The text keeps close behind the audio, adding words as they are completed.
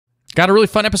Got a really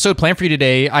fun episode planned for you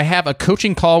today. I have a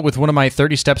coaching call with one of my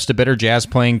 30 Steps to Better Jazz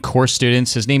Playing course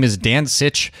students. His name is Dan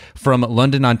Sich from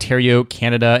London, Ontario,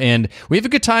 Canada, and we have a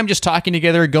good time just talking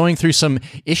together, going through some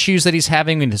issues that he's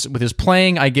having with his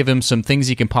playing. I give him some things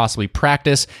he can possibly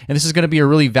practice, and this is going to be a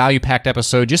really value-packed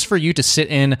episode just for you to sit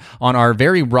in on our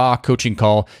very raw coaching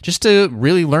call, just to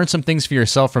really learn some things for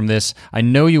yourself from this. I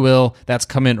know you will. That's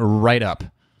coming right up.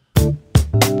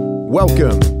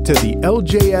 Welcome to the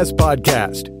LJS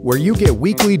podcast, where you get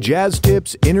weekly jazz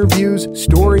tips, interviews,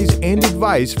 stories, and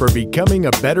advice for becoming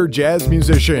a better jazz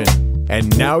musician.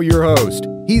 And now your host.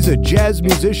 He's a jazz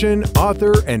musician,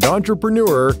 author, and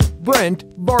entrepreneur, Brent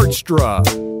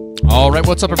Bartstra. All right,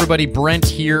 what's up, everybody? Brent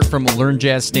here from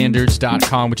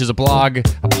LearnJazzStandards.com, which is a blog, a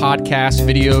podcast,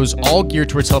 videos, all geared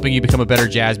towards helping you become a better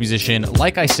jazz musician.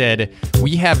 Like I said,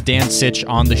 we have Dan Sich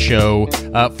on the show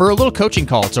for a little coaching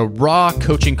call. It's a raw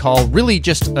coaching call, really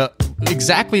just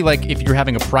exactly like if you're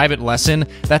having a private lesson.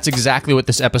 That's exactly what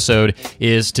this episode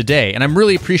is today. And I'm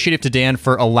really appreciative to Dan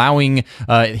for allowing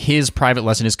his private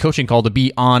lesson, his coaching call, to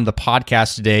be on the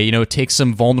podcast today. You know, it takes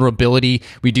some vulnerability.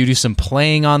 We do some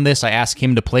playing on this. I ask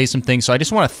him to play some things. So I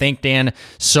just want to thank Dan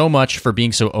so much for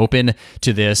being so open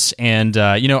to this. And,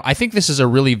 I think this is a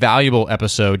really valuable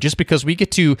episode just because we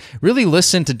get to really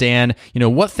listen to Dan,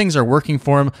 what things are working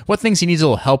for him, what things he needs a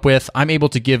little help with. I'm able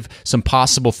to give some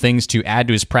possible things to add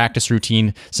to his practice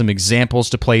routine, some examples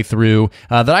to play through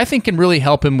that I think can really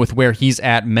help him with where he's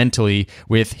at mentally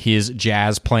with his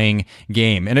jazz playing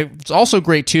game. And it's also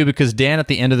great too because Dan at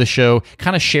the end of the show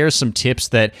kind of shares some tips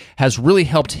that has really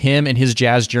helped him in his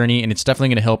jazz journey, and it's definitely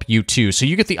going to help you too. So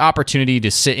you get the opportunity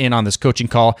to sit in on this coaching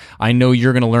call. I know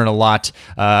you're going to learn a lot.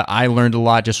 I learned a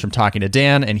lot just from talking to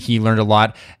Dan, and he learned a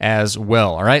lot as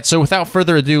well. All right, so without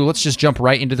further ado, let's just jump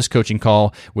right into this coaching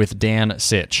call with Dan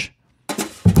Sich.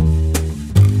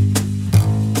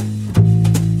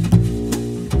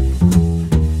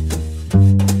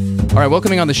 All right,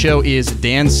 welcoming on the show is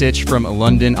Dan Sich from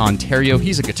London, Ontario.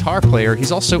 He's a guitar player.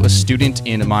 He's also a student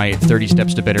in my 30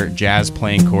 Steps to Better Jazz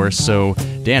Playing course. So,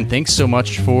 Dan, thanks so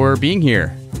much for being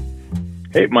here.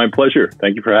 Hey, my pleasure.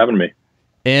 Thank you for having me.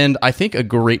 And I think a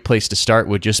great place to start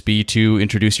would just be to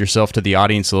introduce yourself to the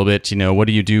audience a little bit. What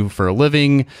do you do for a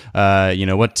living?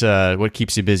 What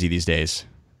keeps you busy these days?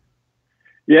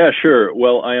 Yeah, sure.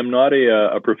 Well, I am not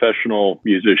a professional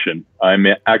musician. I'm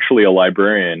actually a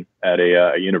librarian at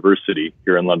a university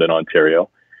here in London, Ontario.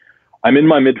 I'm in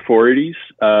my mid-40s,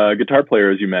 guitar player,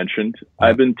 as you mentioned.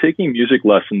 I've been taking music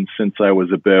lessons since I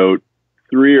was about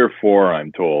 3 or 4,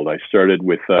 I'm told. I started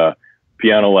with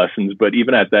piano lessons, but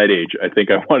even at that age, I think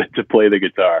I wanted to play the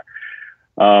guitar.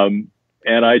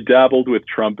 And I dabbled with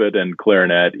trumpet and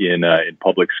clarinet in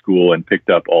public school and picked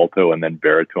up alto and then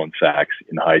baritone sax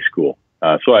in high school.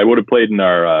 So I would have played in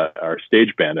our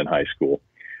stage band in high school,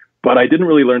 but I didn't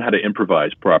really learn how to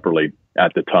improvise properly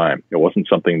at the time. It wasn't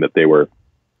something that they were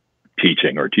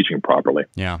teaching properly.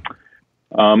 Yeah.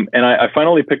 And I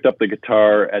finally picked up the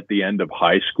guitar at the end of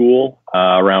high school,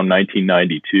 around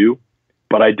 1992,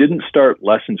 but I didn't start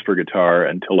lessons for guitar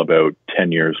until about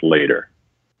 10 years later.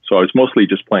 So I was mostly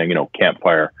just playing,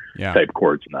 campfire type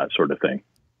chords and that sort of thing.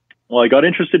 Well, I got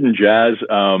interested in jazz,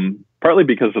 partly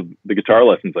because of the guitar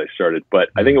lessons I started, but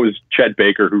I think it was Chet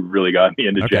Baker who really got me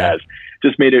into jazz.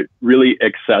 Just made it really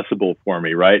accessible for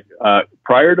me, right?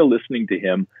 Prior to listening to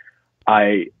him,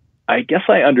 I guess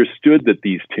I understood that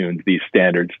these tunes, these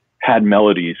standards, had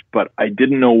melodies, but I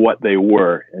didn't know what they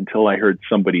were until I heard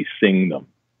somebody sing them.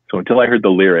 So until I heard the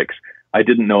lyrics, I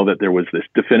didn't know that there was this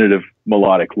definitive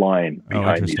melodic line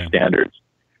behind these standards.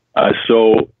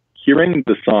 So hearing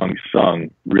the song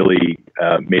sung really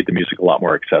made the music a lot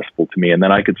more accessible to me. And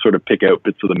then I could sort of pick out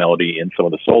bits of the melody in some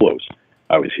of the solos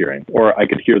I was hearing, or I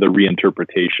could hear the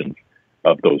reinterpretations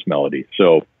of those melodies.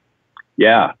 So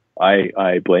yeah, I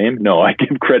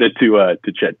give credit to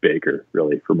Chet Baker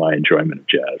really for my enjoyment of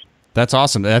jazz. That's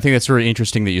awesome. I think that's really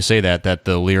interesting that you say that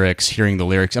the lyrics, hearing the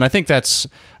lyrics. And I think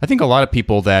a lot of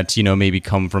people that, maybe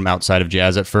come from outside of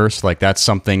jazz at first, like that's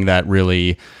something that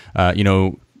really,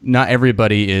 not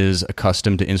everybody is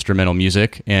accustomed to instrumental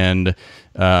music and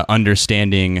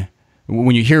understanding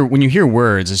when you hear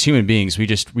words as human beings,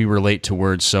 we relate to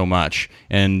words so much.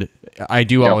 And I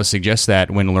do always suggest that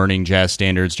when learning jazz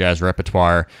standards, jazz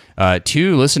repertoire,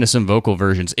 to listen to some vocal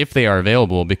versions if they are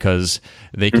available, because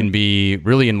they can be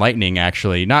really enlightening,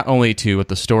 actually, not only to what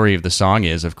the story of the song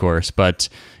is, of course, but,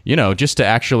 just to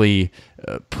actually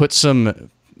put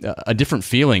a different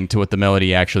feeling to what the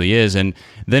melody actually is. And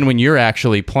then when you're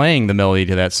actually playing the melody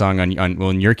to that song well,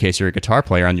 in your case, you're a guitar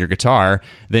player on your guitar,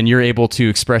 then you're able to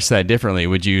express that differently.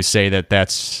 Would you say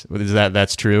that's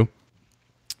true?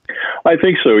 I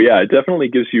think so. Yeah, it definitely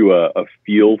gives you a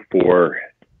feel for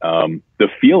the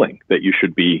feeling that you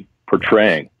should be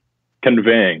portraying,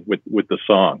 conveying with the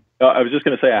song. I was just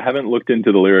going to say, I haven't looked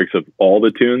into the lyrics of all the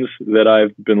tunes that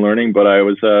I've been learning, but I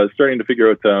was starting to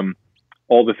figure out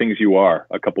All the Things You Are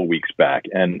a couple weeks back.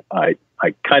 And I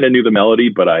kind of knew the melody,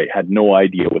 but I had no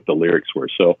idea what the lyrics were.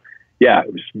 So yeah,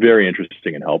 it was very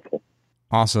interesting and helpful.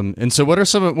 Awesome. And so what are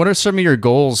some of your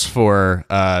goals for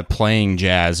playing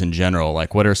jazz in general?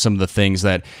 Like, what are some of the things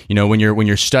that, when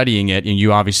you're studying it, and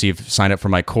you obviously have signed up for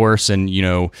my course, and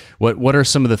what are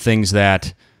some of the things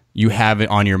that you have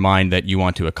on your mind that you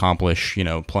want to accomplish,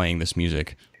 playing this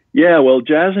music? Yeah, well,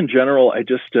 jazz in general, I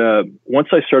just, once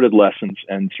I started lessons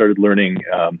and started learning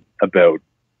about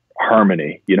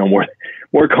harmony,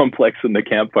 more complex than the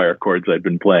campfire chords I'd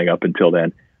been playing up until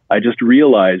then, I just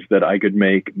realized that I could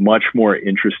make much more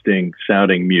interesting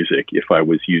sounding music if I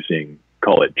was using,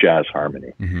 call it jazz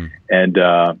harmony. Mm-hmm. And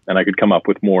I could come up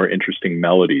with more interesting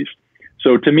melodies.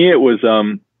 So to me, it was,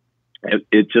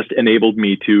 it just enabled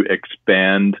me to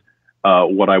expand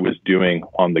what I was doing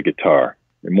on the guitar,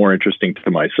 and more interesting to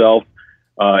myself,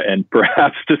 and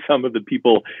perhaps to some of the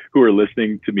people who are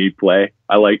listening to me play.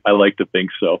 I like to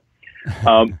think so.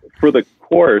 For the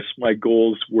course, my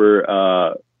goals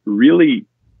were really,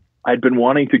 I'd been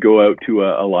wanting to go out to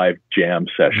a live jam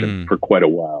session for quite a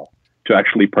while to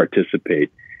actually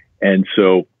participate. And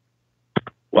so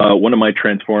one of my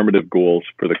transformative goals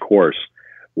for the course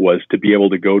was to be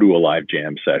able to go to a live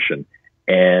jam session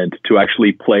and to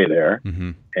actually play there,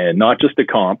 and not just to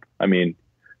comp. I mean,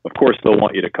 of course, they'll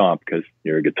want you to comp because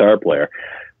you're a guitar player,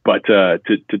 but to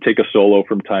take a solo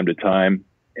from time to time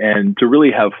and to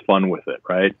really have fun with it,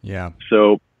 right? Yeah.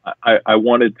 So I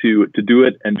wanted to do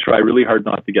it and try really hard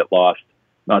not to get lost,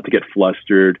 not to get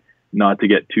flustered, not to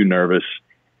get too nervous.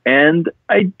 And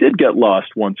I did get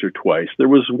lost once or twice. There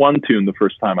was one tune the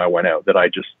first time I went out that I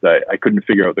couldn't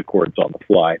figure out the chords on the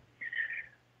fly.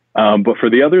 But for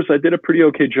the others, I did a pretty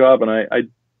okay job, and I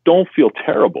don't feel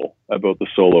terrible about the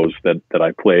solos that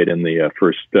I played in the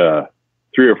first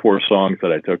 3 or 4 songs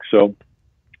that I took. So,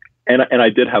 and I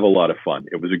did have a lot of fun.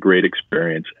 It was a great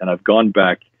experience, and I've gone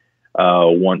back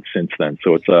once since then.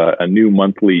 So it's a new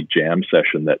monthly jam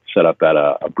session that's set up at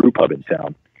a brew pub in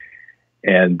town.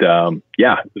 And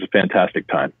yeah, it was a fantastic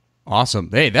time. Awesome.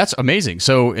 Hey, that's amazing.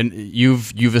 So, and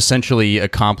you've essentially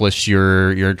accomplished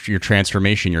your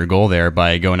transformation, your goal there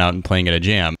by going out and playing at a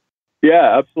jam.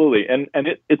 Yeah, absolutely. And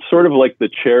it's sort of like the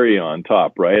cherry on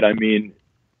top, right? I mean,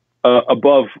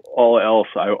 above all else,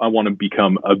 I want to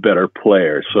become a better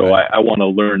player. So right. I want to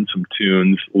learn some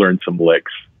tunes, learn some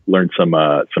licks, learn some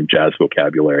jazz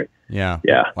vocabulary. Yeah.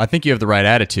 Yeah. I think you have the right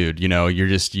attitude. You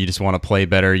just want to play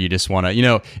better. You just want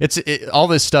to, it's all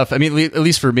this stuff. I mean, at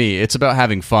least for me, it's about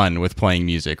having fun with playing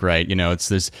music, right? It's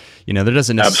this, there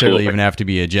doesn't necessarily Absolutely. even have to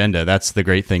be agenda. That's the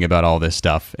great thing about all this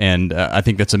stuff. And I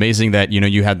think that's amazing that,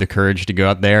 you had the courage to go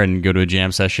out there and go to a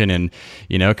jam session and,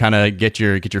 kind of get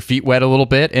your feet wet a little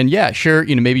bit. And yeah, sure.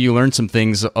 Maybe you learned some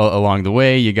things along the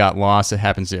way. You got lost. It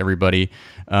happens to everybody.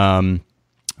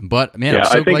 But man, yeah, I'm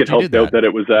so I think glad it helped out that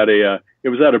it was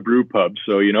at a brew pub,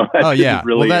 so that didn't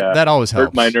really that always helps.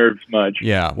 hurt my nerves much.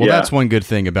 Yeah, well, that's one good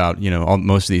thing about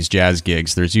most of these jazz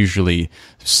gigs. There's usually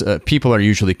people are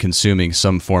usually consuming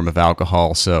some form of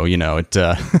alcohol, so it.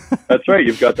 That's right.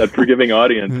 You've got that forgiving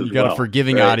audience. You've got a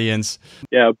forgiving audience.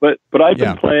 Yeah, but I've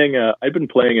been playing. I've been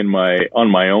playing on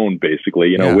my own,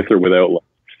 basically. With or without.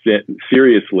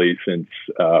 Seriously, since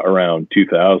around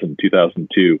 2000,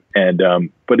 2002,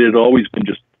 and but it had always been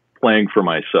just playing for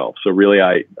myself. So really,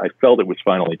 I felt it was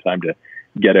finally time to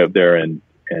get out there and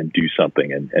do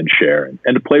something and share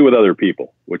and to play with other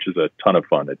people, which is a ton of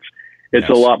fun. It's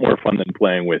a lot more fun than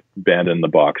playing with Band in the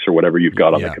Box or whatever you've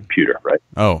got on the computer, right?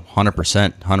 Oh,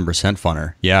 100%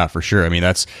 funner. Yeah, for sure. I mean,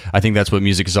 I think that's what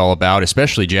music is all about,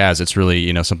 especially jazz. It's really,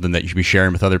 something that you should be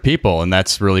sharing with other people, and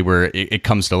that's really where it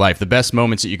comes to life. The best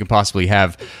moments that you can possibly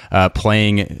have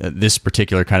playing this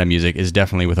particular kind of music is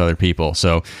definitely with other people.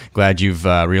 So glad you've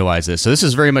realized this. So this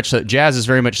is very much, jazz is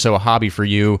very much so a hobby for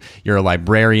you. You're a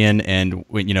librarian, and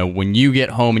when you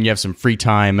get home and you have some free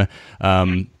time,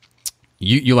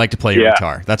 You like to play your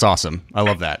guitar. That's awesome. I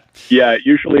love that. Yeah, it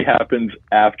usually happens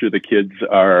after the kids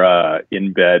are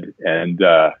in bed and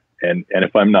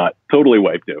if I'm not totally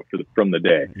wiped out from the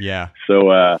day. Yeah.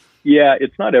 So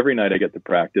it's not every night I get to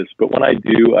practice, but when I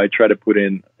do, I try to put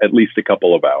in at least a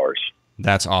couple of hours.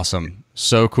 That's awesome.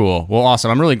 So cool. Well,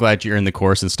 awesome. I'm really glad you're in the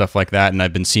course and stuff like that. And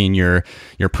I've been seeing your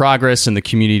progress in the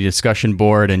community discussion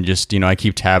board, and just, I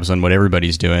keep tabs on what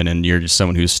everybody's doing. And you're just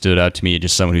someone who's stood out to me,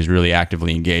 just someone who's really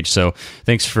actively engaged. So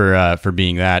thanks for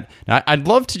being that. I'd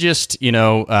love to just,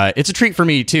 it's a treat for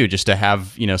me too, just to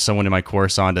have, someone in my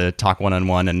course on to talk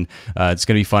one-on-one, and it's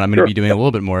going to be fun. I'm going to be doing a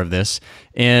little bit more of this.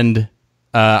 And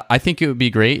I think it would be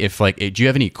great if, do you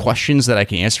have any questions that I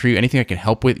can answer for you? Anything I can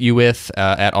help you with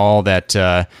at all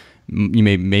that you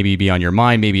maybe be on your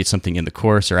mind? Maybe it's something in the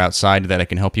course or outside that I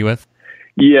can help you with?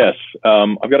 Yes.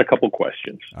 I've got a couple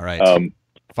questions. All right.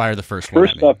 Fire the first one.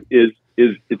 First up is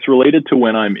it's related to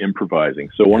when I'm improvising.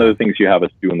 So one of the things you have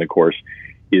us do in the course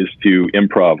is to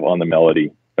improv on the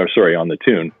on the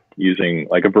tune, using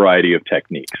a variety of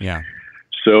techniques. Yeah.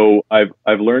 So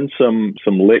I've learned some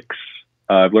licks.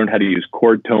 I've learned how to use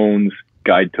chord tones,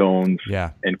 guide tones,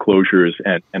 and closures,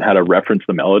 and how to reference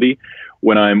the melody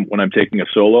when I'm taking a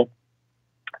solo.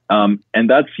 And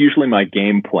that's usually my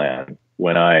game plan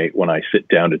when I sit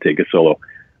down to take a solo.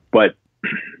 But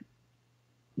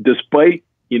despite,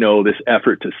 this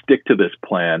effort to stick to this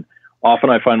plan, often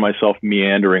I find myself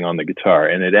meandering on the guitar,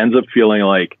 and it ends up feeling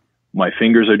like my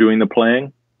fingers are doing the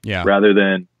playing rather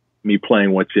than me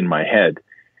playing what's in my head.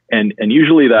 And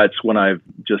usually that's when I've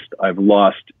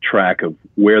lost track of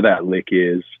where that lick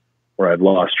is, or I've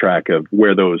lost track of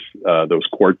where those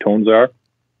chord tones are.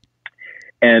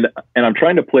 And I'm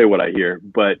trying to play what I hear,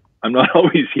 but I'm not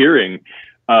always hearing.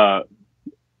 I'm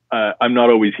not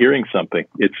always hearing something.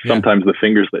 It's sometimes the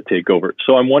fingers that take over.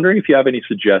 So I'm wondering if you have any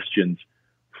suggestions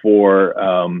for,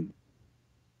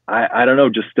 I don't know,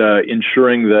 just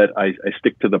ensuring that I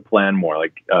stick to the plan more.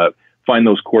 Find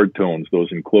those chord tones,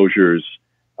 those enclosures.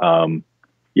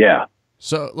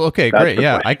 So, okay, great.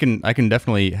 Yeah, I can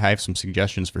definitely have some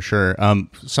suggestions for sure.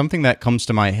 Something that comes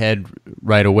to my head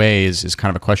right away is kind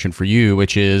of a question for you,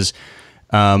 which is,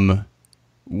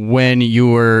 when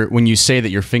you say that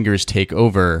your fingers take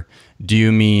over, do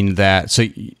you mean that, so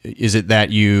is it that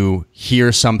you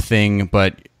hear something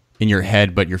but in your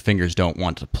head, but your fingers don't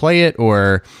want to play it?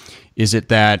 Or is it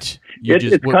that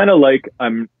it's kind of like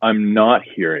I'm not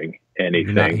hearing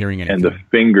anything. You're not hearing anything. And the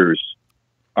fingers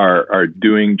are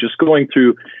going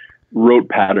through rote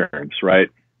patterns, right?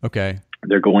 Okay.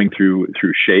 They're going through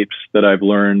shapes that I've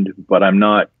learned, but I'm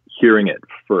not hearing it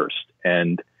first.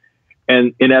 And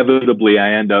inevitably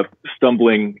I end up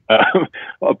stumbling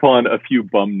upon a few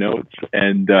bum notes.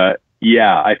 And I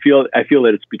feel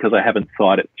that it's because I haven't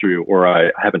thought it through, or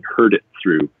I haven't heard it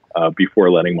through before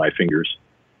letting my fingers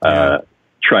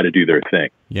try to do their thing.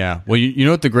 Yeah. Well, you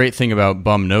know what the great thing about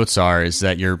bum notes are is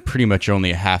that you're pretty much only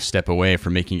a half step away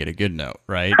from making it a good note,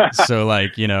 right? So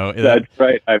that's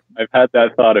right. I've had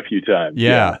that thought a few times.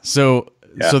 Yeah. So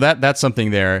that's something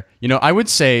there. I would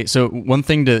say, so one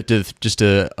thing to just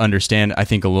to understand, I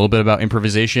think, a little bit about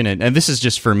improvisation, and this is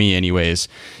just for me anyways,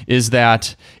 is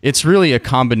that it's really a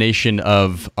combination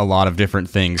of a lot of different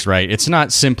things, right? It's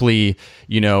not simply,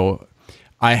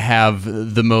 I have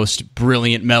the most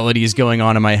brilliant melodies going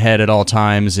on in my head at all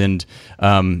times, and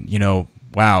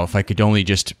wow, if I could only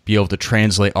just be able to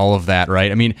translate all of that,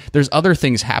 right? I mean, there's other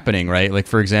things happening, right? Like,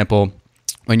 for example,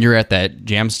 when you're at that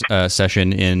jam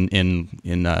session in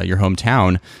your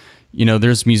hometown,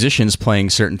 there's musicians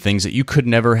playing certain things that you could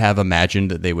never have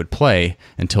imagined that they would play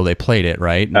until they played it,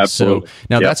 right? And absolutely. So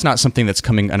now that's not something that's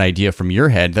coming an idea from your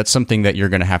head. That's something that you're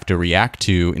going to have to react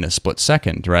to in a split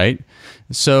second, right?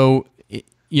 So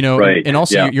right. And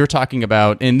also you're talking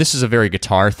about, and this is a very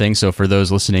guitar thing. So for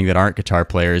those listening that aren't guitar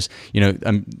players,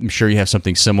 I'm sure you have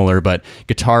something similar, but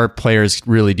guitar players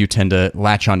really do tend to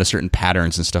latch onto certain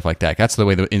patterns and stuff like that. That's the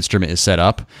way the instrument is set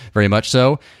up, very much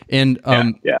so. And,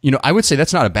 I would say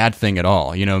that's not a bad thing at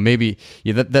all. Maybe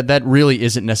that really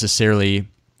isn't necessarily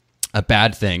a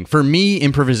bad thing. For me,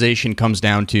 improvisation comes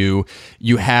down to,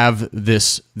 you have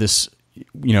this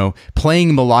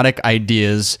playing melodic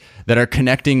ideas that are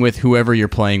connecting with whoever you're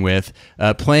playing with,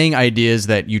 playing ideas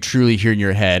that you truly hear in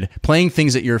your head, playing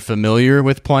things that you're familiar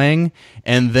with playing,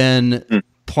 and then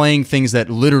playing things that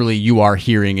literally you are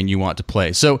hearing and you want to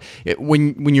play. So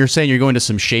when you're saying you're going to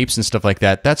some shapes and stuff like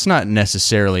that, that's not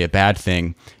necessarily a bad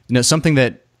thing. Something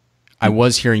that I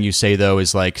was hearing you say, though,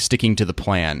 is like sticking to the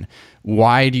plan.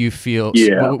 Why do you feel...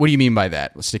 What do you mean by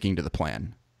that, sticking to the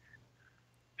plan?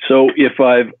 So if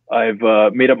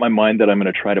I've made up my mind that I'm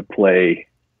going to try to play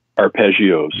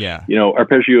arpeggios,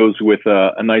 arpeggios with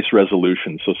a nice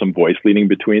resolution, so some voice leading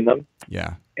between them.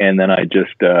 Yeah. And then I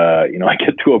just, I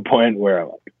get to a point where I'm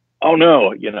like, oh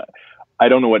no, I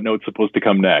don't know what note's supposed to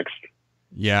come next.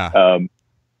 Yeah.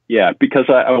 Because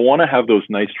I want to have those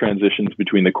nice transitions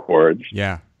between the chords.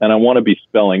 Yeah. And I want to be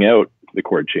spelling out the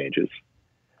chord changes.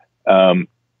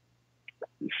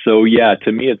 So yeah,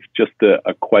 to me, it's just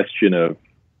a question of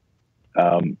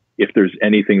if there's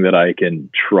anything that I can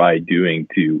try doing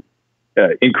to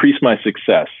increase my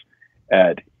success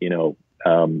at,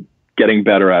 getting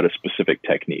better at a specific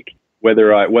technique.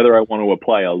 Whether I want to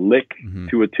apply a lick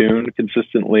to a tune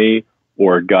consistently,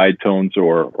 or guide tones,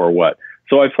 or what.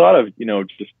 So I've thought of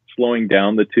just slowing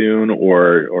down the tune,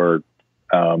 or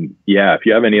if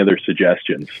you have any other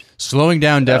suggestions. Slowing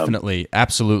down, definitely,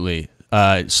 absolutely.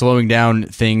 Slowing down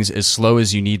things as slow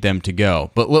as you need them to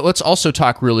go. But let's also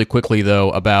talk really quickly,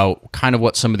 though, about kind of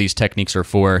what some of these techniques are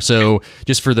for. So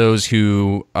just for those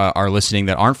who are listening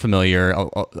that aren't familiar,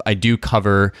 I do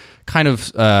cover kind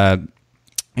of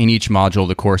in each module of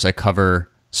the course, I cover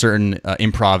certain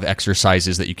improv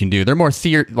exercises that you can do. They're more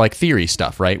theory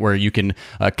stuff, right? Where you can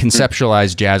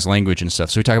conceptualize jazz language and stuff.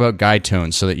 So we talk about guide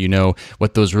tones so that you know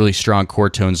what those really strong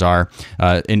chord tones are.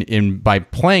 And by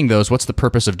playing those, what's the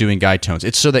purpose of doing guide tones?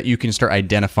 It's so that you can start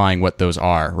identifying what those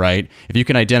are, right? If you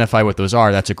can identify what those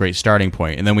are, that's a great starting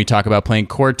point. And then we talk about playing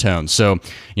chord tones. So,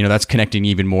 that's connecting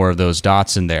even more of those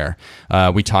dots in there.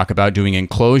 We talk about doing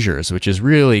enclosures, which is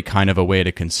really kind of a way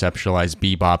to conceptualize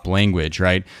bebop language,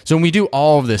 right? So when we do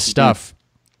all of this stuff,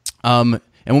 and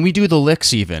when we do the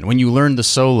licks, even when you learn the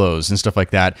solos and stuff like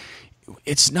that,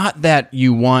 it's not that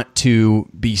you want to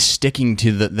be sticking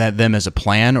to them as a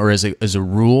plan or as a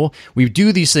rule. We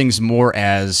do these things more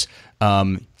as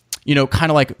kind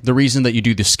of like the reason that you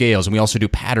do the scales, and we also do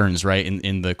patterns, right,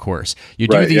 in the course. You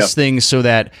do these things so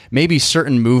that maybe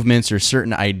certain movements or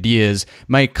certain ideas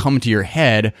might come to your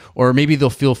head, or maybe they'll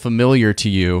feel familiar to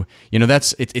you.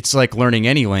 It's like learning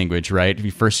any language,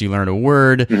 right? First you learn a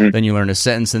word, then you learn a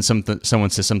sentence, and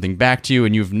someone says something back to you,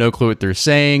 and you have no clue what they're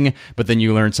saying, but then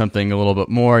you learn something a little bit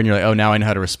more, and you're like, oh, now I know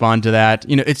how to respond to that.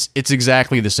 It's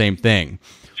exactly the same thing.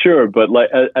 Sure, but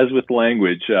as with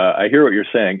language, I hear what you're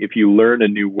saying. If you learn a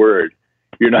new word,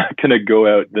 you're not going to go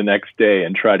out the next day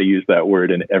and try to use that word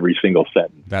in every single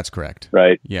sentence. That's correct.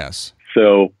 Right? Yes.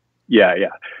 So, yeah.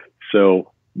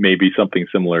 So maybe something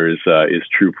similar is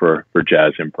true for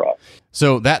jazz improv.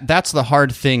 So that's the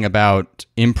hard thing about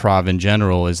improv in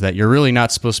general, is that you're really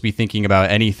not supposed to be thinking about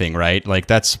anything, right? Like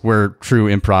that's where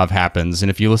true improv happens. And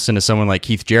if you listen to someone like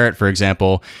Keith Jarrett, for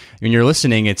example, when you're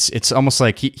listening, it's almost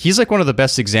like he's like one of the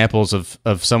best examples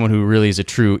of someone who really is a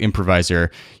true improviser.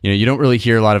 You don't really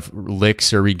hear a lot of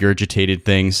licks or regurgitated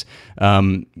things.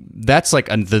 That's like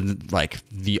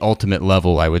the ultimate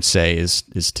level, I would say, is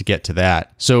to get to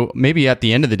that. So maybe at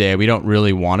the end of the day, we don't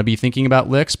really want to be thinking about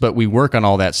licks, but we work on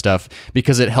all that stuff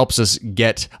because it helps us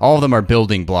get, all of them are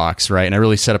building blocks, right? And I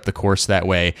really set up the course that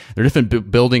way. They're different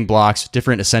building blocks,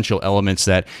 different essential elements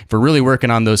that if we're really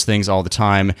working on those things all the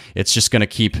time, it's just going to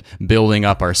keep building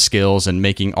up our skills and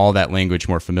making all that language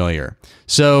more familiar.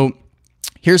 So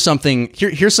here's some things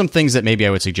that maybe I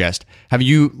would suggest.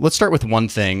 Let's start with one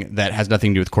thing that has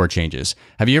nothing to do with chord changes.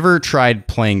 Have you ever tried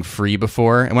playing free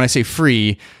before? And when I say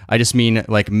free, I just mean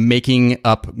like making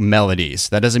up melodies.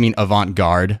 That doesn't mean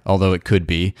avant-garde, although it could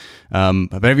be.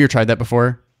 But have you ever tried that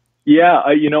before? Yeah,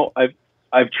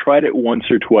 I've tried it once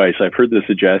or twice. I've heard the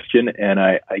suggestion, and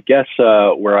I guess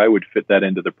where I would fit that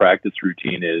into the practice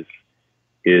routine is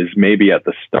maybe at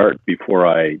the start before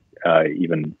I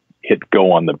even hit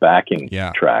go on the backing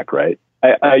track, right?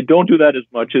 I don't do that as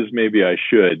much as maybe I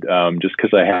should, just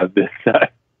because I have this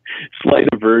slight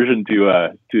aversion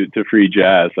to free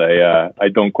jazz. I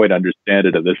don't quite understand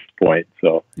it at this point.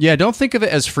 So yeah, don't think of it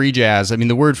as free jazz. I mean,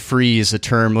 the word free is a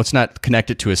term. Let's not connect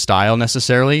it to a style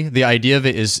necessarily. The idea of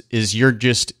it is you're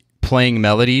just playing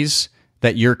melodies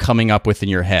that you're coming up with in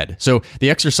your head. So the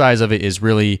exercise of it is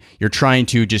really, you're trying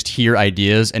to just hear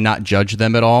ideas and not judge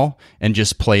them at all and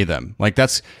just play them. Like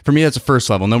for me, that's the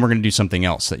first level. And then we're going to do something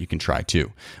else that you can try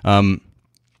too.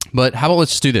 But how about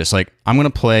let's do this? Like I'm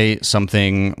going to play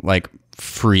something like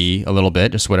free a little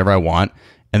bit, just whatever I want.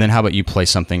 And then how about you play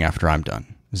something after I'm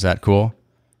done? Is that cool?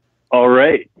 All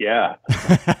right. Yeah.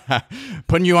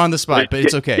 Putting you on the spot, but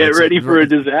it's okay. Get ready for a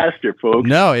disaster, folks.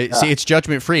 No, see, it's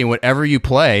judgment free, and whatever you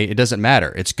play, it doesn't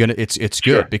matter. It's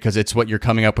good because it's what you're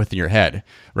coming up with in your head,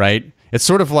 right? It's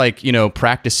sort of like,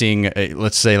 practicing,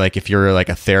 let's say like if you're like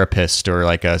a therapist or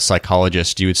like a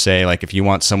psychologist, you would say like if you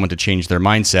want someone to change their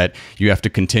mindset, you have to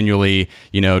continually,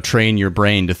 train your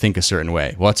brain to think a certain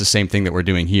way. Well, it's the same thing that we're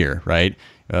doing here, right?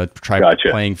 Try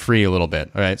playing free a little bit.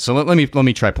 All right, so let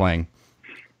me try playing.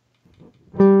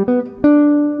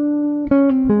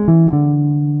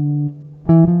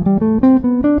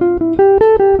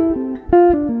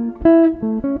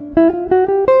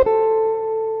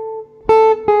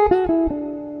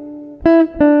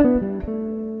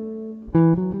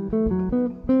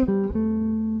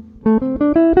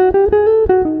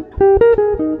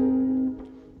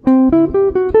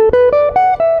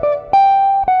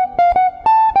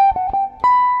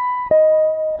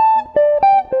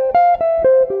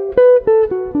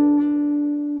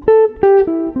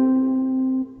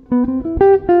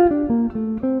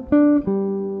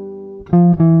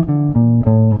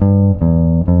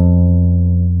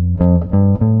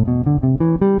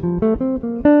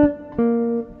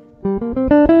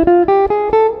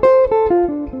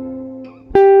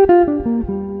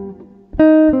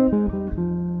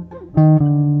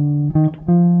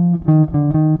 All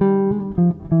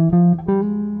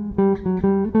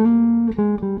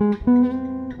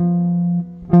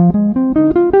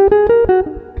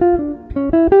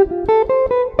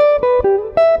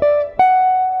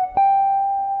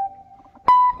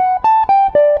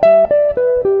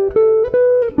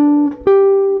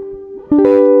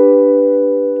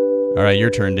right,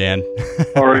 your turn, Dan.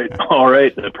 All right.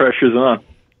 The pressure's on.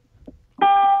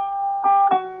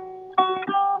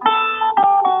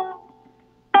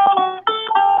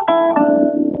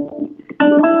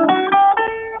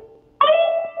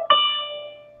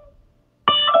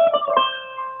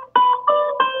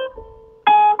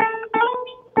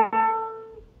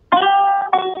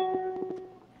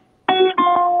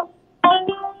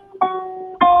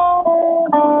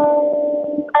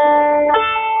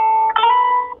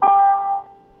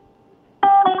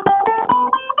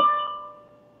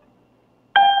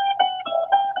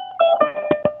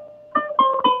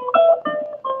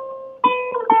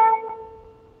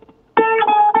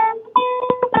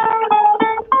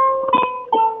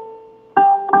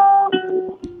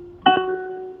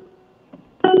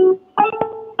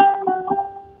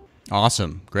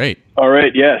 Awesome. Great. All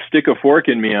right. Yeah. Stick a fork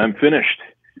in me. I'm finished.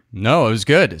 No, it was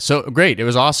good. So great. It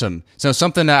was awesome. So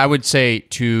something that I would say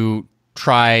to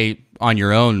try on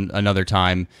your own another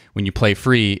time when you play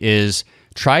free is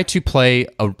try to play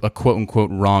a quote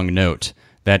unquote wrong note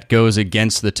that goes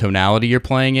against the tonality you're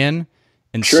playing in.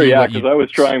 And sure, yeah, because I was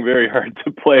trying very hard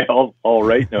to play all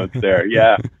right notes there.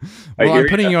 Yeah. Well, I'm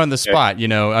putting you on the spot, you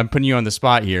know. I'm putting you on the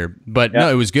spot here. But no,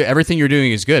 it was good. Everything you're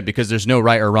doing is good because there's no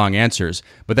right or wrong answers.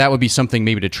 But that would be something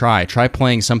maybe to try. Try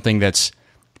playing something that's,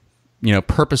 you know,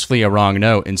 purposefully a wrong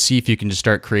note and see if you can just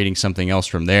start creating something else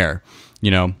from there,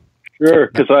 you know. Sure,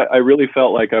 because I really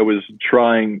felt like I was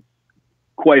trying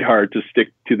quite hard to stick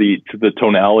to the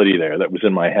tonality there that was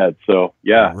in my head. So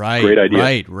yeah, right, great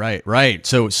idea. Right.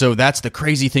 So that's the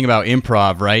crazy thing about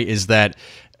improv, right? Is that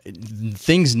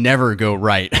things never go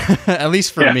right, at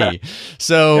least for me.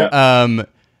 So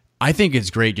I think it's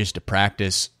great just to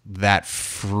practice that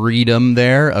freedom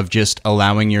there of just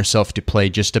allowing yourself to play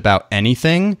just about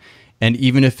anything, and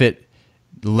even if it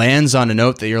lands on a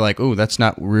note that you're like, oh, that's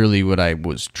not really what I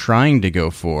was trying to go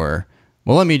for.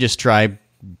 Well, let me just try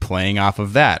playing off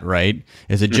of that, right?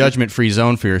 It's a judgment-free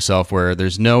zone for yourself where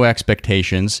there's no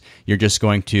expectations. You're just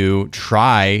going to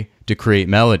try to create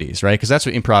melodies, right? Because that's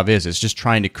what improv is. It's just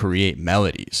trying to create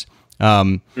melodies.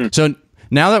 So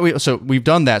now that we've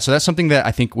done that, so that's something that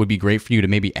I think would be great for you to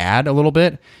maybe add a little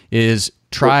bit is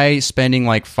try spending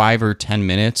like 5 or 10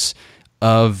 minutes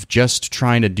of just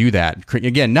trying to do that.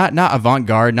 Again, not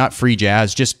avant-garde, not free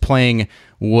jazz, just playing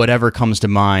whatever comes to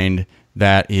mind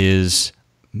that is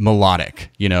melodic,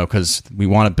 you know, because we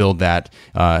want to build that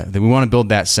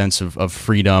sense of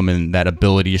freedom and that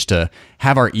ability just to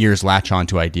have our ears latch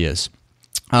onto ideas.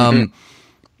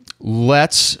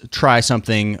 Let's try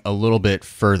something a little bit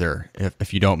further,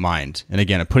 if you don't mind. And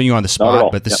again, I'm putting you on the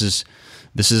spot, but this is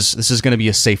going to be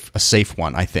a safe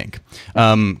one, I think.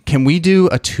 Can we do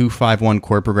a 2-5-1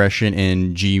 chord progression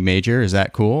in G major? Is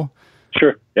that cool?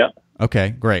 Sure. Yeah.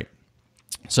 Okay, great.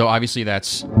 So obviously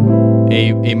that's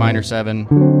A minor 7,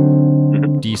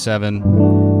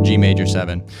 D7, G major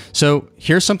 7. So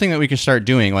here's something that we can start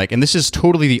doing, and this is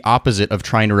totally the opposite of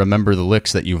trying to remember the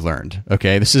licks that you've learned.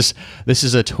 Okay, this is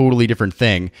a totally different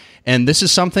thing, and this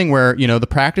is something where, you know, the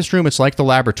practice room, it's like the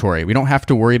laboratory. We don't have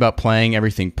to worry about playing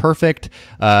everything perfect.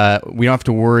 We don't have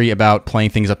to worry about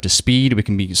playing things up to speed. We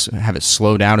can have it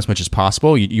slow down as much as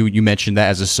possible. You mentioned that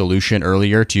as a solution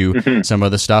earlier to some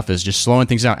of the stuff is just slowing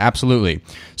things down. Absolutely.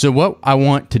 So what I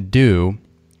want to do,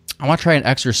 I want to try an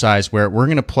exercise where we're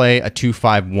going to play a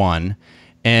 2-5-1,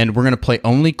 and we're going to play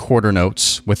only quarter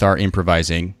notes with our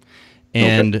improvising.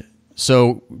 And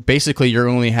so basically you're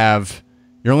only going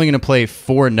to play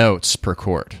 4 notes per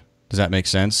chord. Does that make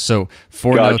sense? So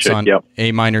 4 notes on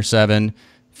A minor 7,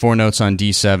 4 notes on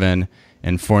D7,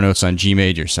 and 4 notes on G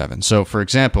major 7. So for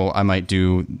example, I might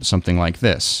do something like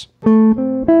this.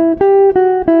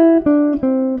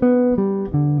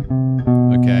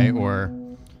 Okay, or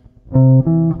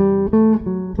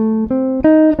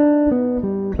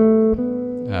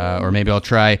maybe I'll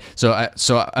try. So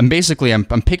I'm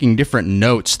picking different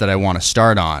notes that I want to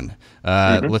start on.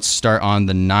 Let's start on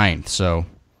the 9th. So.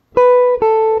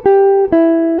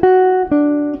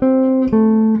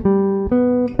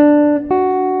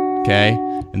 Okay,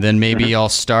 and then maybe I'll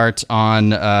start on.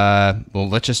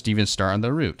 Let's just even start on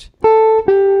the root.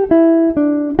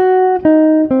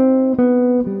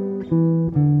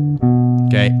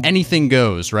 Okay, anything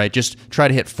goes, right? Just try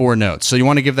to hit 4 notes. So you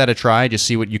want to give that a try? Just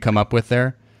see what you come up with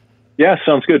there? Yeah,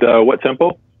 sounds good. What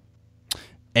tempo?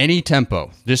 Any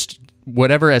tempo. Just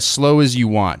whatever as slow as you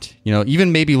want.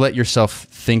 Even maybe let yourself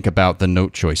think about the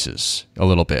note choices a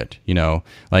little bit.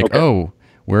 Oh,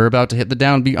 we're about to hit the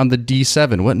downbeat on the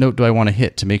D7. What note do I want to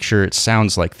hit to make sure it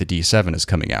sounds like the D7 is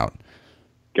coming out?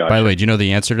 Gotcha. By the way, do you know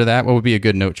the answer to that? What would be a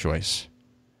good note choice?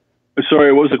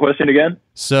 Sorry, what was the question again?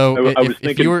 So I was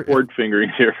thinking chord fingering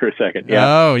here for a second. Yeah.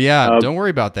 Oh, yeah. Don't worry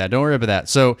about that.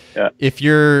 So if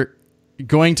you're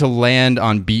going to land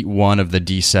on beat 1 of the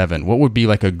D7, what would be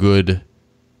like a good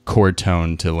chord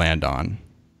tone to land on?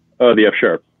 Oh, the F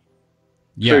sharp.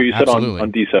 Yeah, so you said absolutely.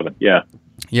 on D7. Yeah.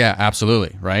 Yeah,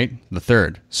 absolutely. Right. The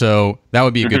third. So that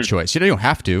would be a good choice. You don't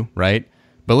have to, right?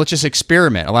 But let's just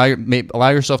experiment. Allow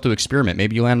yourself to experiment.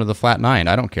 Maybe you land with a flat 9.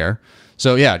 I don't care.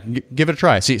 So yeah, give it a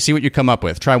try. See what you come up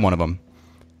with. Try one of them.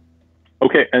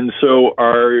 Okay. And so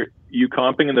are you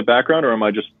comping in the background, or am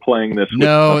I just playing this with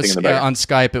nothing in the background? On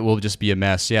Skype, it will just be a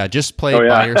mess. Yeah, just play it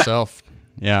by yourself.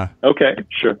 Yeah. Okay,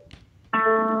 sure.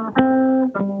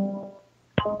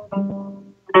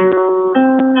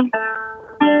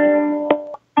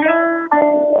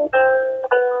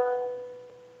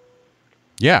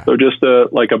 Yeah. So just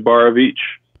like a bar of each.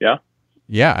 Yeah.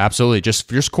 Yeah, absolutely.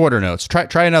 Just quarter notes.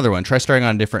 Try another one. Try starting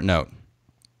on a different note.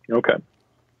 Okay.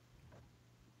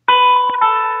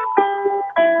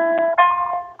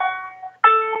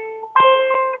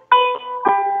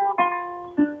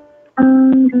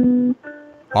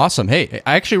 Awesome. Hey,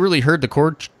 I actually really heard the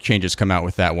chord changes come out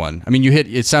with that one. I mean,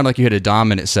 it sounded like you hit a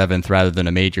dominant 7th rather than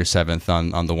a major 7th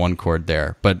on the one chord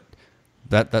there. But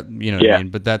that what I mean?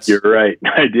 But that's, you're right.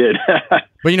 I did.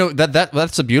 But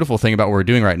that's a beautiful thing about what we're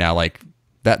doing right now. Like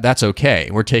that's okay.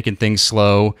 We're taking things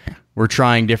slow. We're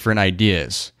trying different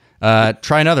ideas.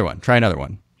 Try another one. Sure.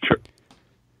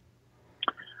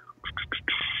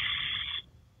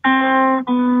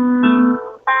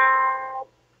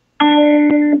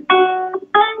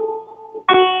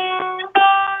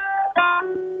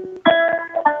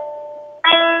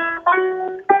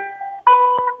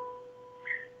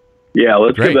 Yeah,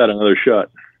 let's give that another shot.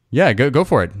 Yeah, go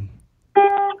for it.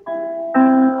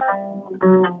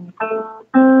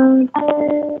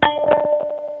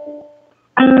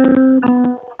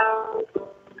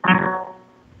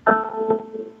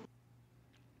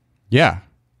 Yeah.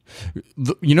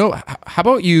 How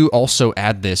about you also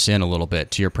add this in a little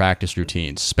bit to your practice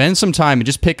routines? Spend some time and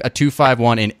just pick a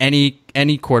 2-5-1 in any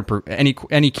chord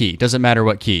any key. Doesn't matter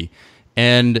what key.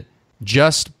 And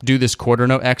just do this quarter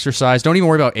note exercise. Don't even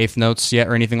worry about eighth notes yet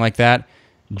or anything like that.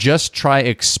 Just try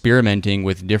experimenting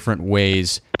with different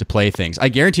ways to play things. I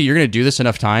guarantee you're going to do this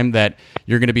enough time that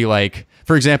you're going to be like,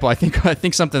 for example, I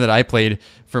think something that I played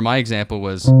for my example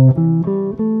was,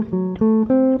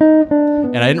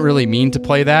 and I didn't really mean to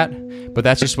play that, but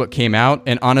that's just what came out.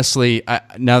 And honestly,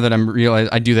 now that I'm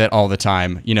realizing, I do that all the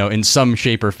time, in some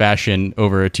shape or fashion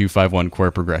over a 2-5-1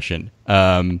 chord progression.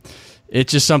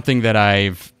 It's just something that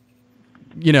I've,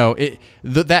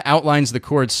 that outlines the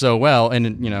chords so well.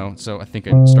 And, so I think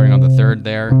I'm starting on the third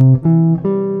there.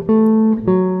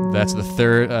 That's the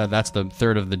third. That's the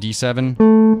third of the D7.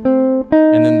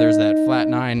 And then there's that flat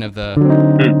 9 of the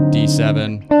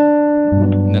D7.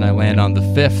 And then I land on the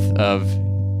 5th of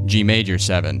G major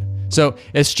 7. So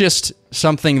it's just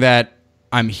something that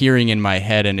I'm hearing in my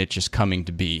head and it's just coming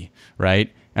to be,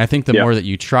 right? And I think the more that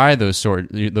you try those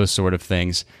sort of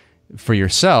things for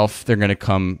yourself, they're going to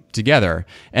come together.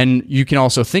 And you can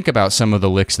also think about some of the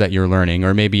licks that you're learning,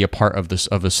 or maybe a part of the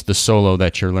solo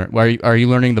that you're learning. Are you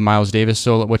learning the Miles Davis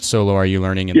solo? What solo are you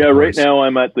learning? Right now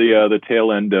I'm at the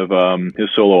tail end of his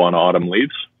solo on Autumn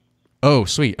Leaves. Oh,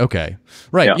 sweet. Okay.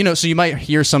 Right. Yeah. So you might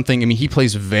hear something. I mean, he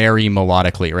plays very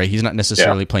melodically, right? He's not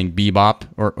necessarily playing bebop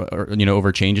or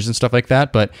over changes and stuff like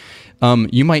that, but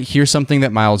you might hear something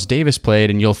that Miles Davis played,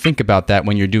 and you'll think about that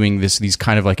when you're doing these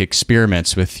kind of like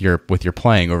experiments with your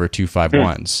playing over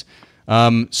 2-5-1s.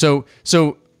 So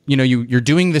you're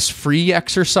doing this free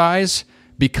exercise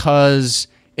because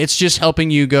it's just helping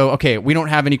you go, okay, we don't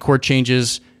have any chord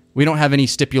changes. We don't have any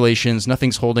stipulations.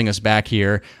 Nothing's holding us back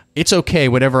here. It's okay,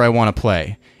 whatever I want to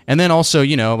play. And then also,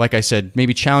 like I said,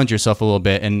 maybe challenge yourself a little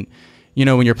bit. And,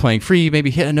 when you're playing free, maybe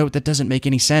hit a note that doesn't make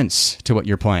any sense to what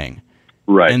you're playing.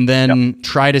 Right. And then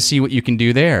try to see what you can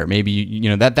do there. Maybe,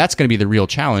 that's going to be the real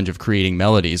challenge of creating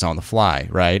melodies on the fly,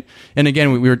 right? And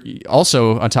again, we were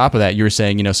also, on top of that, you were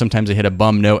saying, sometimes I hit a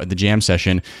bum note at the jam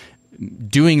session.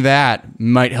 Doing that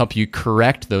might help you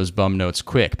correct those bum notes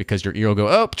quick because your ear will go,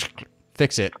 oh,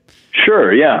 fix it.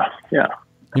 Sure. Yeah. Yeah.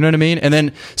 You know what I mean? And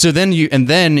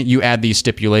then you add these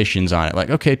stipulations on it, like,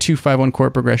 okay, 2-5-1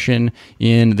 chord progression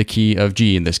in the key of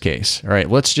G in this case. All right,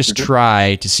 let's just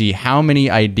try to see how many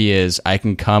ideas I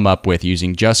can come up with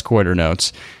using just quarter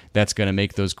notes that's going to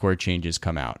make those chord changes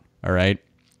come out. All right.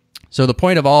 So the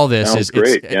point of all this Sounds is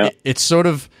great. it's sort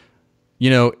of,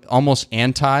 almost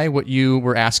anti what you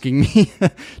were asking me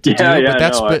to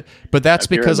do. But that's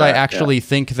because I actually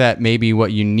think that maybe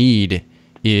what you need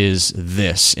is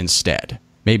this instead.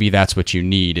 Maybe that's what you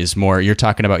need is more, you're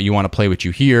talking about you want to play what you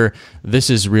hear.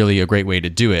 This is really a great way to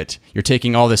do it. You're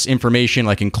taking all this information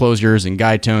like enclosures and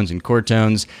guide tones and chord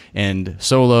tones and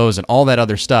solos and all that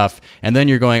other stuff. And then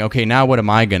you're going, okay, now what am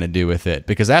I going to do with it?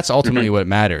 Because that's ultimately what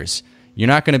matters. You're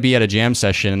not going to be at a jam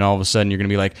session and all of a sudden you're going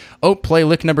to be like, oh, play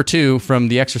lick number 2 from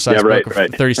the exercise book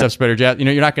of 30 Steps Better Jazz.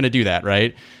 You're not going to do that,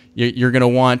 right? You're going to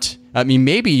want,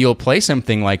 maybe you'll play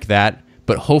something like that,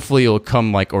 but hopefully it'll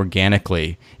come like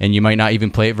organically, and you might not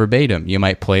even play it verbatim. You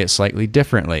might play it slightly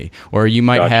differently, or you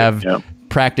might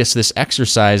practice this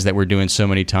exercise that we're doing so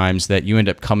many times that you end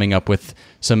up coming up with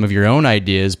some of your own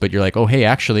ideas, but you're like, oh, hey,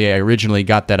 actually, I originally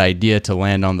got that idea to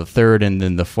land on the 3rd and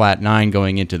then the flat 9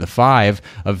 going into the 5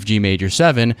 of G major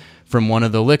 7 from one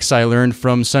of the licks I learned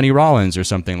from Sonny Rollins or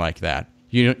something like that.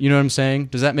 You know what I'm saying?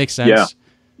 Does that make sense?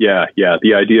 Yeah.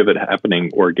 The idea of it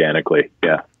happening organically,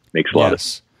 makes a lot of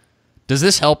sense. Does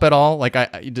this help at all? Like,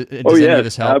 does any of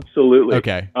this help? Absolutely.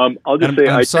 Okay. I'll just say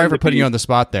I'm sorry for putting you on the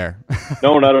spot there.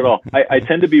 No, not at all. I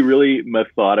tend to be really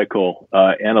methodical,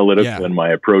 analytical in my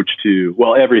approach to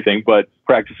everything, but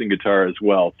practicing guitar as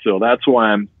well. So that's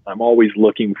why I'm always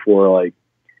looking for like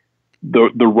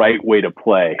the right way to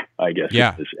play, I guess.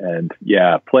 Yeah. And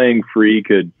playing free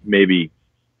could maybe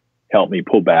help me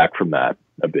pull back from that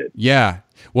a bit. Yeah.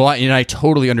 Well, I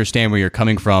totally understand where you're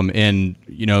coming from, and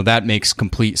that makes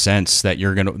complete sense that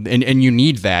you're gonna, and you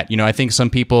need that. I think some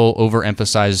people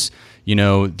overemphasize,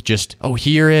 just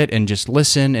hear it and just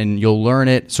listen and you'll learn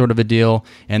it, sort of a deal.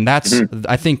 And that's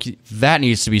I think that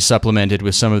needs to be supplemented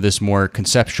with some of this more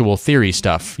conceptual theory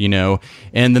stuff, And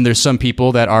then there's some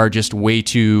people that are just way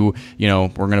too, we're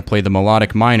gonna play the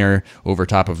melodic minor over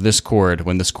top of this chord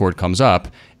when this chord comes up,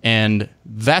 and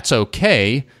that's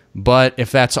okay. But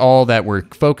if that's all that we're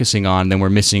focusing on, then we're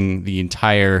missing the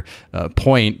entire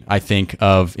point, I think,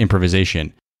 of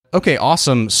improvisation. Okay,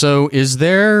 awesome. So is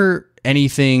there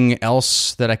anything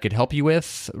else that I could help you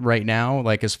with right now,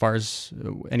 like as far as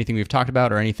anything we've talked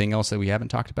about or anything else that we haven't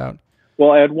talked about?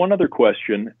 Well, I had one other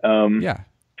question.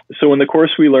 So in the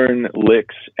course, we learn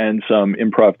licks and some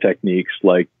improv techniques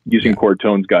like using chord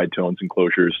tones, guide tones,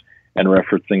 enclosures, and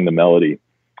referencing the melody.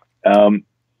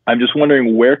 I'm just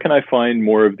wondering, where can I find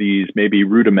more of these maybe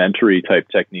rudimentary type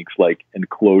techniques like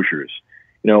enclosures?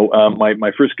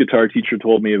 My first guitar teacher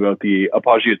told me about the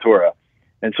appoggiatura.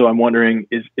 And so I'm wondering,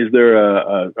 is there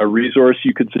a resource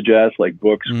you could suggest, like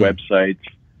books, websites,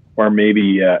 or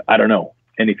maybe, I don't know,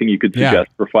 anything you could suggest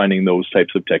for finding those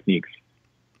types of techniques?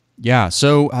 Yeah.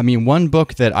 So, one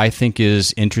book that I think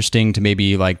is interesting to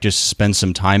maybe like just spend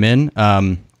some time in,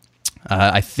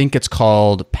 I think it's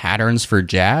called Patterns for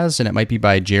Jazz, and it might be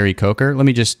by Jerry Coker. Let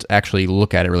me just actually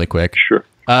look at it really quick. Sure.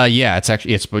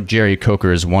 It's Jerry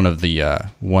Coker is one of the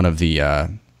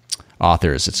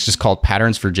authors. It's just called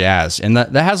Patterns for Jazz, and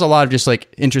that has a lot of just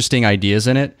like interesting ideas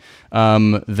in it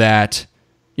that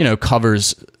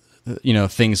covers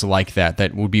things like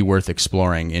that would be worth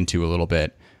exploring into a little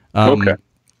bit. Okay.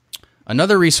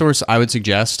 Another resource I would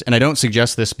suggest, and I don't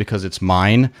suggest this because it's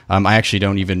mine, I actually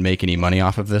don't even make any money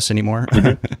off of this anymore,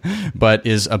 but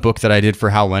is a book that I did for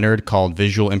Hal Leonard called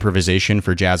Visual Improvisation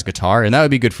for Jazz Guitar, and that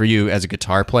would be good for you as a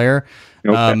guitar player,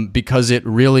 because it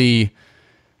really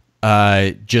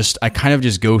I kind of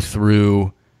just go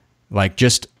through like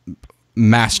just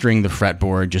mastering the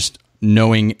fretboard, just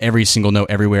knowing every single note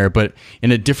everywhere, but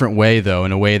in a different way though,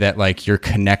 in a way that like you're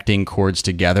connecting chords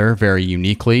together very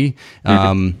uniquely.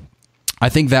 I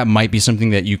think that might be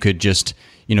something that you could just,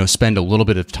 spend a little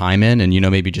bit of time in and,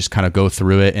 maybe just kind of go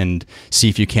through it and see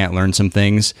if you can't learn some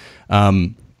things.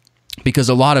 Because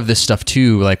a lot of this stuff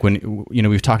too, like when,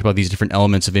 we've talked about these different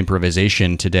elements of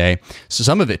improvisation today. So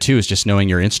some of it too is just knowing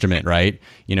your instrument, right?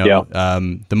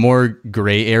 The more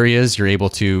gray areas you're able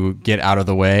to get out of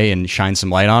the way and shine some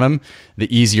light on them,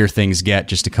 the easier things get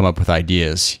just to come up with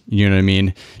ideas. You know what I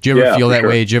mean? Do you ever feel that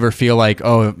way? Do you ever feel like,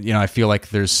 I feel like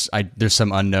there's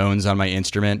some unknowns on my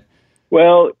instrument?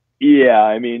 Well,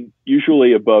 yeah.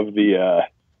 Usually above the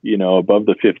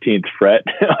 15th fret.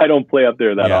 I don't play up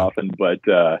there that often, but,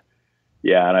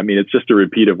 and it's just a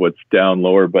repeat of what's down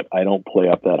lower, but I don't play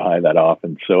up that high that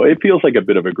often. So it feels like a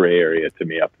bit of a gray area to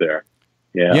me up there.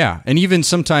 Yeah. Yeah. And even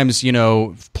sometimes,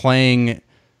 playing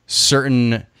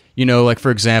certain, like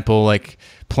for example, like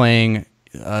playing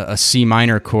a C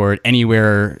minor chord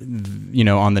anywhere,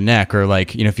 on the neck, or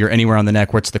like, if you're anywhere on the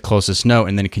neck, what's the closest note?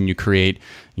 And then can you create,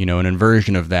 an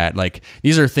inversion of that? Like,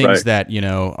 these are things that,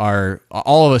 are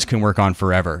all of us can work on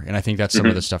forever. And I think that's some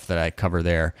of the stuff that I cover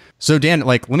there. So Dan,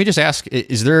 like, let me just ask,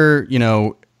 is there,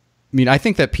 I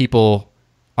think that people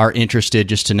are interested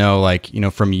just to know, like,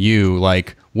 from you,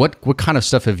 like, what kind of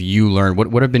stuff have you learned?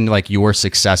 What have been like your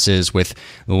successes with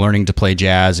learning to play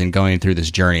jazz and going through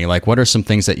this journey? Like, what are some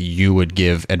things that you would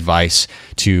give advice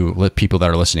to people that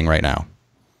are listening right now?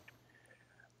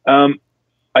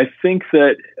 I think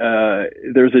that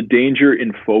there's a danger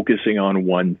in focusing on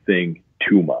one thing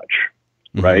too much,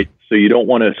 right? So you don't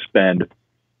want to spend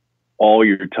all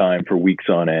your time for weeks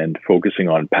on end focusing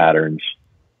on patterns,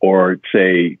 or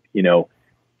say,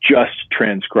 just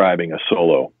transcribing a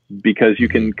solo, because you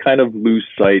can kind of lose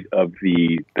sight of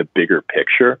the bigger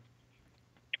picture.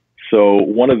 So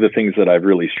one of the things that I've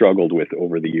really struggled with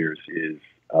over the years is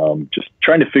just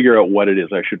trying to figure out what it is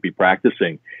I should be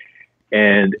practicing,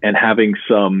 and having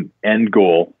some end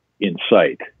goal in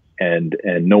sight, and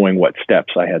knowing what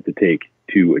steps I had to take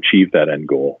to achieve that end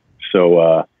goal.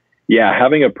 So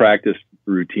having a practice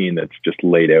routine that's just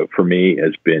laid out for me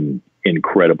has been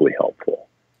incredibly helpful.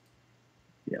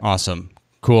 Yeah. Awesome.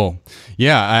 Cool.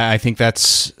 Yeah, I think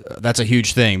that's a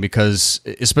huge thing, because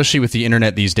especially with the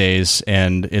internet these days,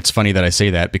 and it's funny that I say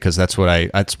that because that's what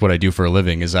I do for a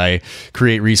living, is I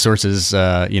create resources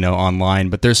online,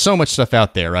 but there's so much stuff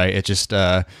out there, right? It just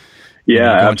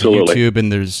absolutely. YouTube,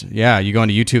 and you go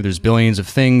into YouTube, there's billions of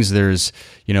things, there's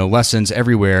lessons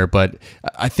everywhere, but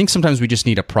I think sometimes we just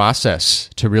need a process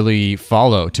to really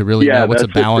follow, to really know what's a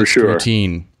balanced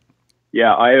routine.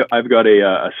 Yeah, I've got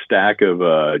a stack of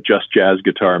Just Jazz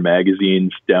Guitar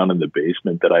magazines down in the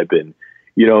basement that I've been,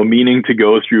 meaning to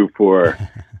go through for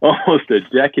almost a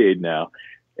decade now.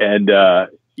 And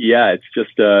it's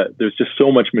just there's just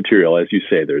so much material, as you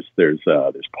say. There's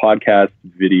podcasts,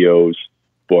 videos,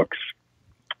 books,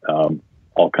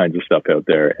 all kinds of stuff out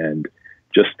there, and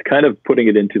just kind of putting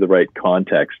it into the right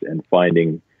context and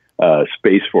finding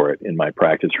space for it in my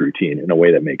practice routine in a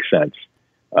way that makes sense.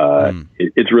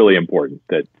 It's really important,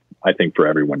 that I think, for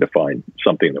everyone to find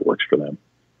something that works for them.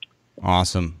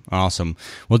 Awesome.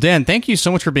 Well, Dan, thank you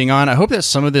so much for being on. I hope that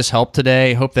some of this helped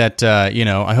today. I hope that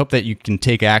I hope that you can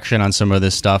take action on some of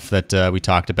this stuff that we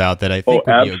talked about. That I think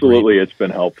absolutely, it's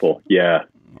been helpful. Yeah.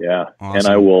 Awesome. And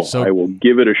I will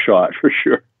give it a shot for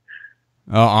sure.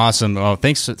 Oh, awesome. Oh,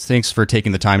 thanks for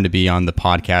taking the time to be on the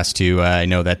podcast too. I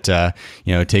know that,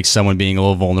 it takes someone being a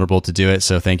little vulnerable to do it.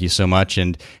 So thank you so much.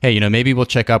 And hey, maybe we'll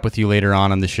check up with you later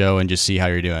on the show and just see how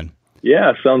you're doing.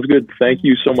 Yeah, sounds good. Thank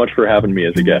you so much for having me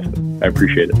as a guest. I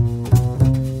appreciate it.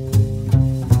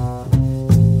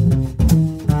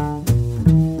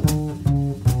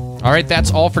 All right,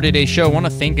 that's all for today's show. I want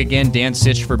to thank again Dan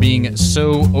Sich for being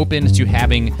so open to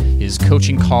having his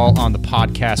coaching call on the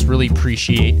podcast. Really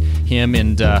appreciate him,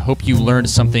 and hope you learned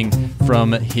something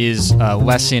from his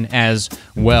lesson as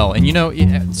well.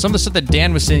 And some of the stuff that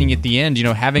Dan was saying at the end,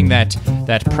 having that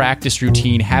practice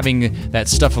routine, having that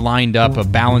stuff lined up, a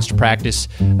balanced practice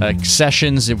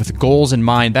sessions with goals in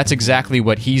mind. That's exactly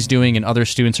what he's doing and other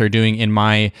students are doing in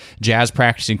my jazz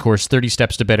practicing course, 30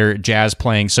 Steps to Better Jazz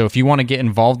Playing. So if you want to get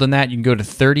involved in that, you can go to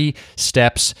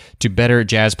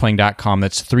 30stepstobetterjazzplaying.com.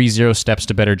 That's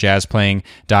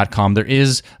 30stepstobetterjazzplaying.com. There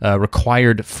is a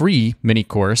required free mini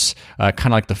course, kind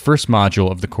of like the first module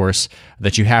of the course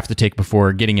that you have to take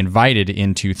before getting invited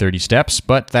into 30 Steps,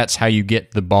 but that's how you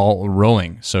get the ball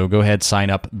rolling. So go ahead, sign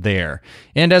up there.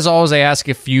 And as always, I ask,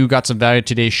 if you got some value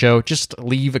today's show, just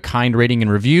leave a kind rating and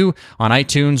review on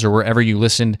iTunes or wherever you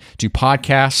listen to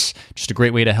podcasts. Just a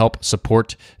great way to help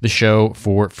support the show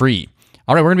for free.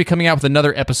 All right, we're going to be coming out with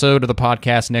another episode of the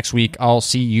podcast next week. I'll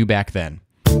see you back then.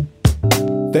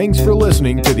 Thanks for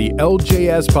listening to the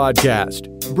LJS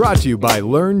podcast, brought to you by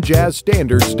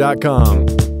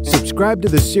LearnJazzStandards.com. Subscribe to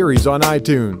the series on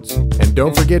iTunes, and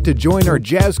don't forget to join our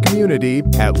jazz community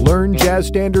at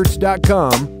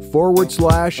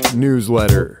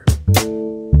LearnJazzStandards.com/newsletter.